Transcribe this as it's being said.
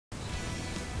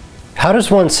How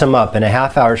does one sum up in a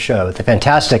half-hour show the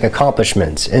fantastic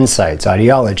accomplishments, insights,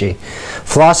 ideology,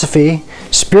 philosophy,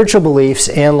 spiritual beliefs,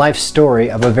 and life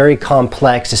story of a very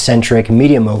complex, eccentric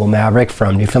media mogul maverick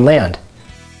from Newfoundland?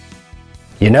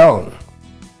 You know.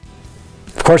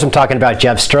 Of course, I'm talking about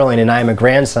Geoff Stirling, and I am a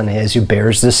grandson of his who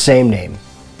bears the same name.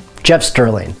 Geoff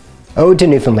Stirling, Ode to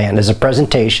Newfoundland, is a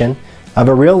presentation of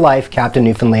a real-life Captain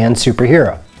Newfoundland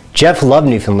superhero. Geoff loved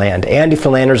Newfoundland and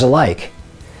Newfoundlanders alike.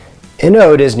 An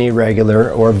ode is an irregular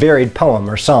or varied poem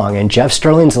or song, and Geoff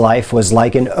Stirling's life was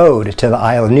like an ode to the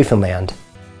Isle of Newfoundland.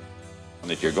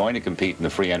 If you're going to compete in the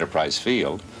free enterprise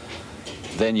field,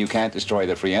 then you can't destroy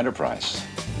the free enterprise.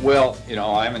 Well, you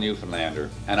know, I'm a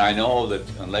Newfoundlander, and I know that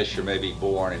unless you're maybe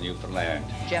born in Newfoundland.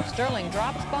 Geoff Stirling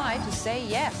drops by to say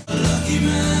yes. A lucky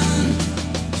man,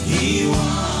 he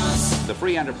was. The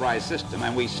free enterprise system,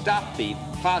 and we stopped the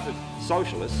closet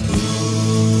socialists.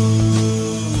 Ooh,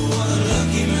 what a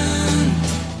lucky man.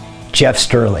 Geoff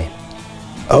Stirling,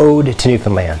 Ode to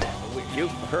Newfoundland. You've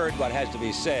heard what has to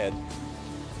be said.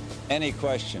 Any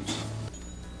questions?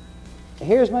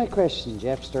 Here's my question,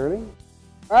 Geoff Stirling.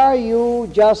 Are you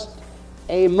just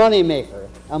a money maker,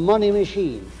 a money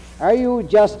machine? Are you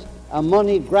just a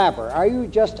money grabber? Are you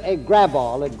just a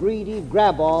grab-all, a greedy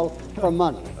grab-all for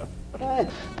money?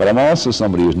 But I'm also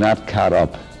somebody who's not caught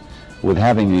up with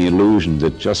having the illusion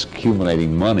that just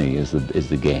accumulating money is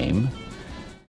the game.